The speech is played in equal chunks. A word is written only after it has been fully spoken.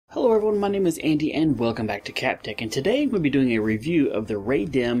Hello everyone, my name is Andy and welcome back to CappTech, and today I'm going to be doing a review of the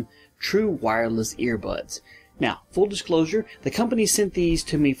Raydem True Wireless Earbuds. Now, full disclosure, the company sent these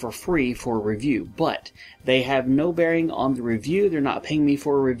to me for free for a review, but they have no bearing on the review. They're not paying me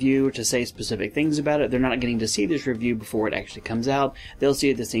for a review to say specific things about it. They're not getting to see this review before it actually comes out. They'll see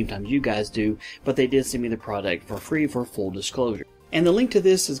it at the same time you guys do, but they did send me the product for free for full disclosure. And the link to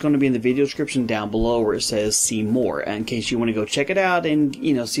this is going to be in the video description down below where it says see more, in case you want to go check it out and,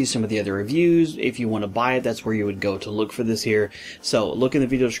 see some of the other reviews. If you want to buy it, that's where you would go to look for this here. So look in the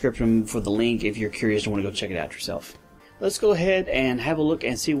video description for the link if you're curious and want to go check it out yourself. Let's go ahead and have a look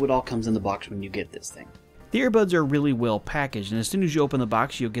and see what all comes in the box when you get this thing. The earbuds are really well packaged, and as soon as you open the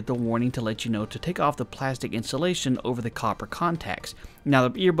box, you'll get the warning to let you know to take off the plastic insulation over the copper contacts. Now,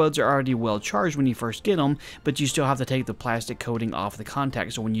 the earbuds are already well charged when you first get them, but you still have to take the plastic coating off the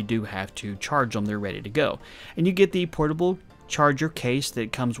contacts, so when you do have to charge them, they're ready to go. And you get the portable charger case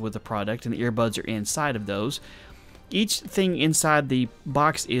that comes with the product, and the earbuds are inside of those. Each thing inside the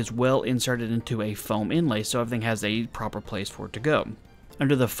box is well inserted into a foam inlay, so everything has a proper place for it to go.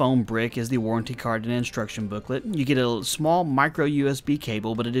 Under the foam brick is the warranty card and instruction booklet. You get a small micro USB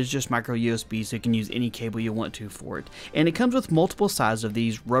cable, but it is just micro USB, so you can use any cable you want to for it. And it comes with multiple sizes of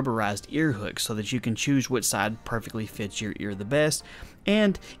these rubberized ear hooks so that you can choose which side perfectly fits your ear the best.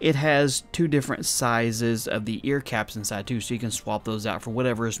 And it has two different sizes of the ear caps inside too, so you can swap those out for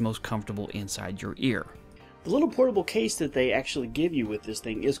whatever is most comfortable inside your ear. The little portable case that they actually give you with this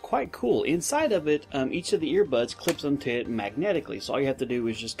thing is quite cool. Inside of it, each of the earbuds clips onto it magnetically. So all you have to do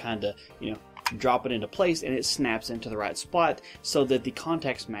is just kind of, drop it into place and it snaps into the right spot so that the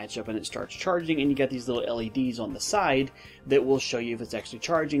contacts match up and it starts charging. And you got these little LEDs on the side that will show you if it's actually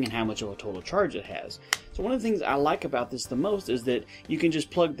charging and how much of a total charge it has. So one of the things I like about this the most is that you can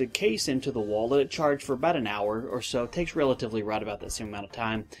just plug the case into the wall, let it charge for about an hour or so. It takes relatively right about that same amount of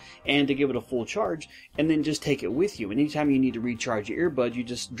time, and to give it a full charge, and then just take it with you. And anytime you need to recharge your earbuds, you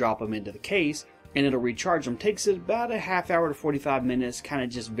just drop them into the case and it'll recharge them. Takes it about a half hour to 45 minutes, kind of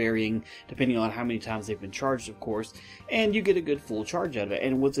just varying depending on how many times they've been charged, of course, and you get a good full charge out of it.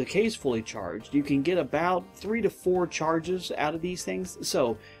 And with the case fully charged, you can get about 3 to 4 charges out of these things.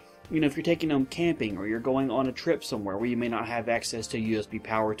 So if you're taking them camping or you're going on a trip somewhere where you may not have access to USB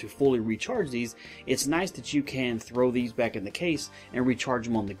power to fully recharge these, it's nice that you can throw these back in the case and recharge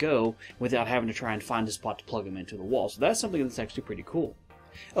them on the go without having to try and find a spot to plug them into the wall. So that's something that's actually pretty cool.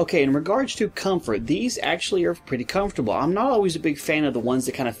 Okay, in regards to comfort, these actually are pretty comfortable. I'm not always a big fan of the ones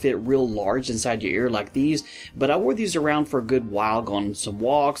that kind of fit real large inside your ear like these, but I wore these around for a good while, going on some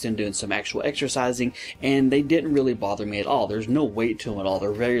walks and doing some actual exercising, and they didn't really bother me at all. There's no weight to them at all.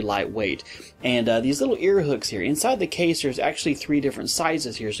 They're very lightweight. And these little ear hooks here, inside the case there's actually 3 different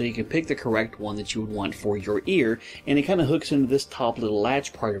sizes here, so you can pick the correct one that you would want for your ear, and it kind of hooks into this top little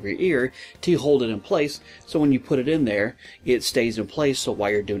latch part of your ear to hold it in place, so when you put it in there, it stays in place. So while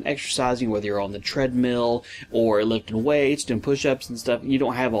you're doing exercising, whether you're on the treadmill or lifting weights, doing push-ups and stuff, you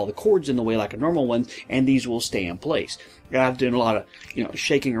don't have all the cords in the way like a normal one, and these will stay in place. I've done a lot of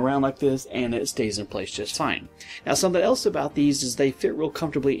shaking around like this, and it stays in place just fine. Now, something else about these is they fit real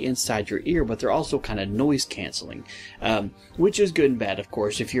comfortably inside your ear, but they're also kind of noise canceling, which is good and bad, of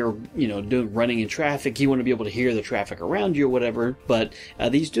course. If you're running in traffic, you want to be able to hear the traffic around you or whatever, but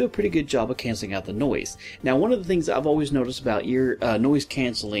these do a pretty good job of canceling out the noise. Now, one of the things I've always noticed about noise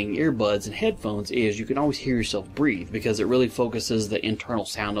canceling earbuds and headphones is you can always hear yourself breathe, because it really focuses the internal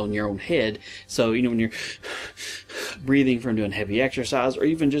sound on your own head. So when you're breathing from doing heavy exercise or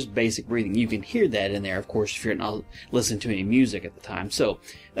even just basic breathing, you can hear that in there, of course, if you're not listening to any music at the time. So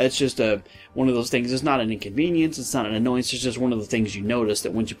that's just one of those things. It's not an inconvenience, it's not an annoyance, it's just one of the things you notice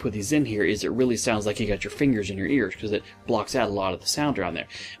that once you put these in here is it really sounds like you got your fingers in your ears, because it blocks out a lot of the sound around there.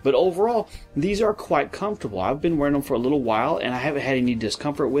 But overall, these are quite comfortable. I've been wearing them for a little while and I haven't had any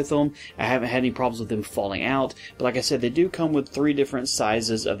discomfort with them. I haven't had any problems with them falling out. But like I said, they do come with 3 different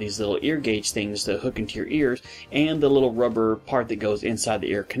sizes of these little ear gauge things that hook into your ears, and the little rubber part that goes inside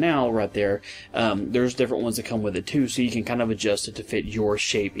the ear canal right there. There's different ones that come with it too, so you can kind of adjust it to fit your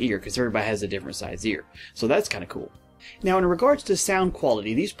shape ear, because everybody has a different size ear. So that's kind of cool. Now, in regards to sound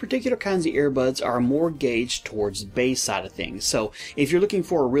quality, these particular kinds of earbuds are more gauged towards the bass side of things. So if you're looking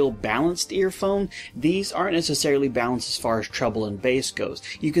for a real balanced earphone, these aren't necessarily balanced as far as treble and bass goes.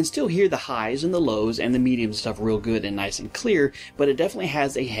 You can still hear the highs and the lows and the medium stuff real good and nice and clear, but it definitely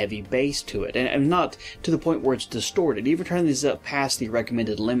has a heavy bass to it, and not to the point where it's distorted. Even turn these up past the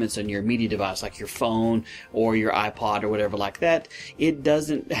recommended limits on your media device, like your phone or your iPod or whatever like that, it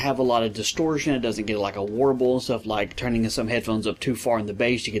doesn't have a lot of distortion. It doesn't get like a warble and stuff like like turning some headphones up too far in the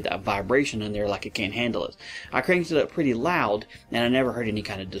bass, you get that vibration in there like it can't handle it. I cranked it up pretty loud, and I never heard any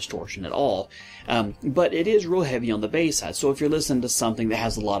kind of distortion at all. But it is real heavy on the bass side, so if you're listening to something that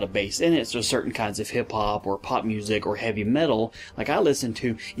has a lot of bass in it, so certain kinds of hip-hop or pop music or heavy metal, like I listen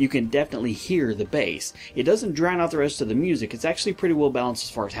to, you can definitely hear the bass. It doesn't drown out the rest of the music. It's actually pretty well balanced as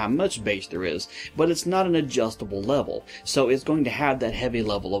far as how much bass there is, but it's not an adjustable level, so it's going to have that heavy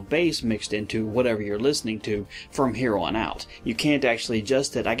level of bass mixed into whatever you're listening to from here on out. You can't actually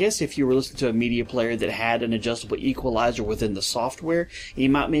adjust it. I guess if you were listening to a media player that had an adjustable equalizer within the software, you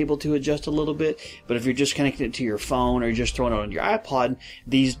might be able to adjust a little bit, but if you're just connecting it to your phone or you're just throwing it on your iPod,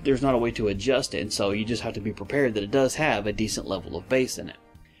 there's not a way to adjust it, and so you just have to be prepared that it does have a decent level of bass in it.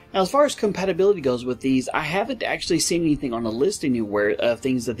 Now, as far as compatibility goes with these, I haven't actually seen anything on the list anywhere of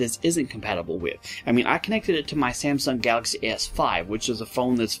things that this isn't compatible with. I mean, I connected it to my Samsung Galaxy S5, which is a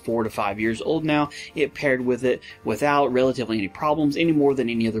phone that's 4 to 5 years old now. It paired with it without relatively any problems, any more than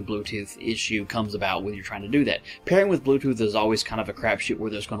any other Bluetooth issue comes about when you're trying to do that. Pairing with Bluetooth is always kind of a crapshoot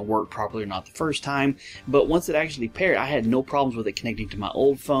whether it's going to work properly or not the first time, but once it actually paired, I had no problems with it connecting to my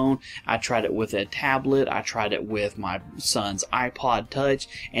old phone. I tried it with a tablet, I tried it with my son's iPod Touch,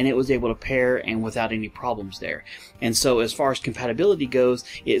 and it was able to pair and without any problems there. And so as far as compatibility goes,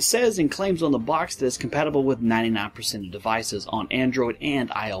 it says and claims on the box that it's compatible with 99% of devices on Android and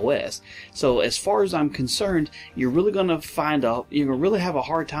iOS. So as far as I'm concerned, you're really going to have a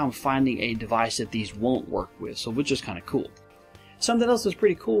hard time finding a device that these won't work with, so which is kind of cool. Something else that's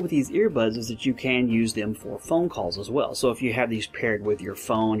pretty cool with these earbuds is that you can use them for phone calls as well. So if you have these paired with your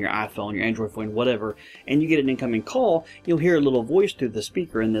phone, your iPhone, your Android phone, whatever, and you get an incoming call, you'll hear a little voice through the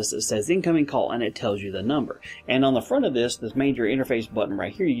speaker in this that says incoming call, and it tells you the number. And on the front of this major interface button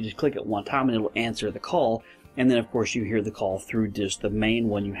right here, you just click it one time and it'll answer the call. And then, of course, you hear the call through just the main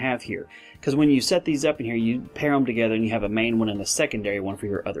one you have here. Because when you set these up in here, you pair them together and you have a main one and a secondary one for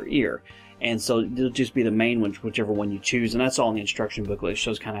your other ear. And so it'll just be the main one, whichever one you choose. And that's all in the instruction booklet. It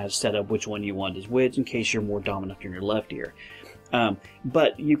shows kind of how to set up which one you want is which in case you're more dominant in your left ear.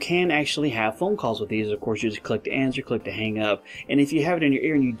 But you can actually have phone calls with these. Of course, you just click to answer, click to hang up. And if you have it in your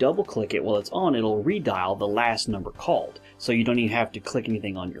ear and you double click it while it's on, it'll redial the last number called. So you don't even have to click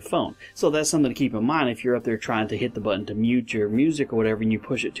anything on your phone. So that's something to keep in mind. If you're up there trying to hit the button to mute your music or whatever and you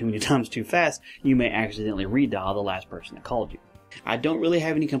push it too many times too fast, you may accidentally redial the last person that called you. I don't really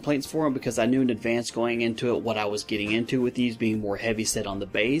have any complaints for them because I knew in advance going into it what I was getting into with these being more heavy set on the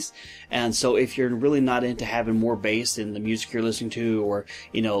bass. And so if you're really not into having more bass in the music you're listening to, or,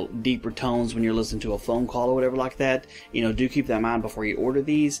 you know, deeper tones when you're listening to a phone call or whatever like that, you know, do keep that in mind before you order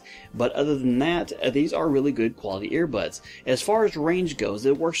these. But other than that, these are really good quality earbuds. As far as range goes,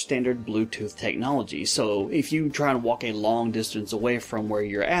 it works standard Bluetooth technology. So if you try and walk a long distance away from where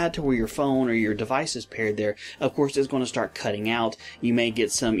you're at to where your phone or your device is paired there, of course it's going to start cutting out. You may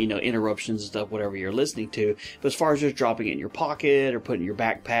get some, you know, interruptions and stuff, whatever you're listening to. But as far as just dropping it in your pocket or putting it in your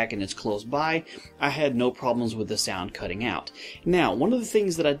backpack and it's close by, I had no problems with the sound cutting out. Now, one of the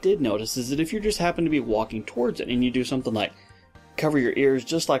things that I did notice is that if you just happen to be walking towards it and you do something like cover your ears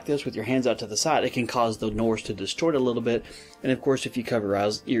just like this with your hands out to the side, it can cause the noise to distort a little bit. And of course, if you cover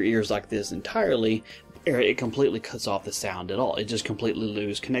your ears like this entirely, it completely cuts off the sound at all. It just completely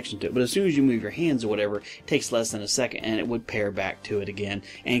loses connection to it. But as soon as you move your hands or whatever, it takes less than a second and it would pair back to it again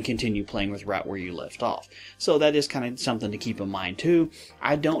and continue playing with right where you left off. So that is kind of something to keep in mind too.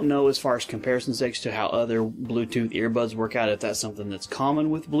 I don't know as far as comparison sakes to how other Bluetooth earbuds work out, if that's something that's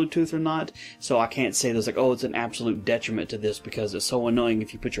common with Bluetooth or not. So I can't say there's like, oh, it's an absolute detriment to this because it's so annoying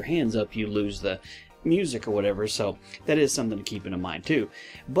if you put your hands up you lose the music or whatever. So that is something to keep in mind too.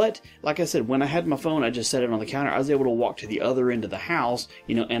 But like I said, when I had my phone, I just set it on the counter. I was able to walk to the other end of the house,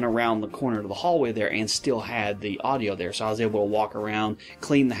 you know, and around the corner of the hallway there, and still had the audio there. So I was able to walk around,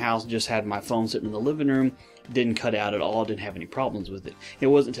 clean the house, just had my phone sitting in the living room. Didn't cut out at all, didn't have any problems with it. It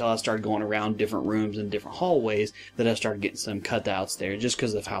wasn't until I started going around different rooms and different hallways that I started getting some cutouts there, just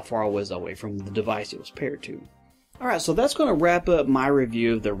because of how far I was away from the device it was paired to. Alright, so that's going to wrap up my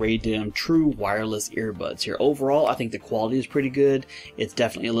review of the Raydem True Wireless Earbuds here. Overall, I think the quality is pretty good. It's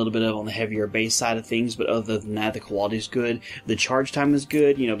definitely a little bit on the heavier bass side of things, but other than that, the quality is good. The charge time is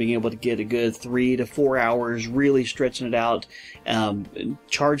good, you know, being able to get a good 3 to 4 hours, really stretching it out.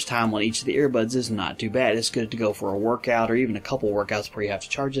 Charge time on each of the earbuds is not too bad. It's good to go for a workout or even a couple workouts before you have to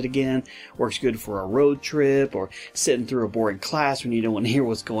charge it again. Works good for a road trip or sitting through a boring class when you don't want to hear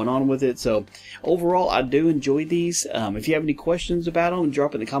what's going on with it. So overall, I do enjoy these. If you have any questions about them,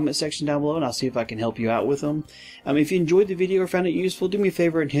 drop it in the comment section down below and I'll see if I can help you out with them. If you enjoyed the video or found it useful, do me a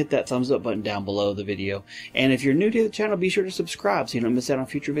favor and hit that thumbs up button down below the video. And if you're new to the channel, be sure to subscribe so you don't miss out on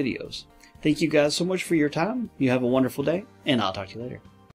future videos. Thank you guys so much for your time. You have a wonderful day, and I'll talk to you later.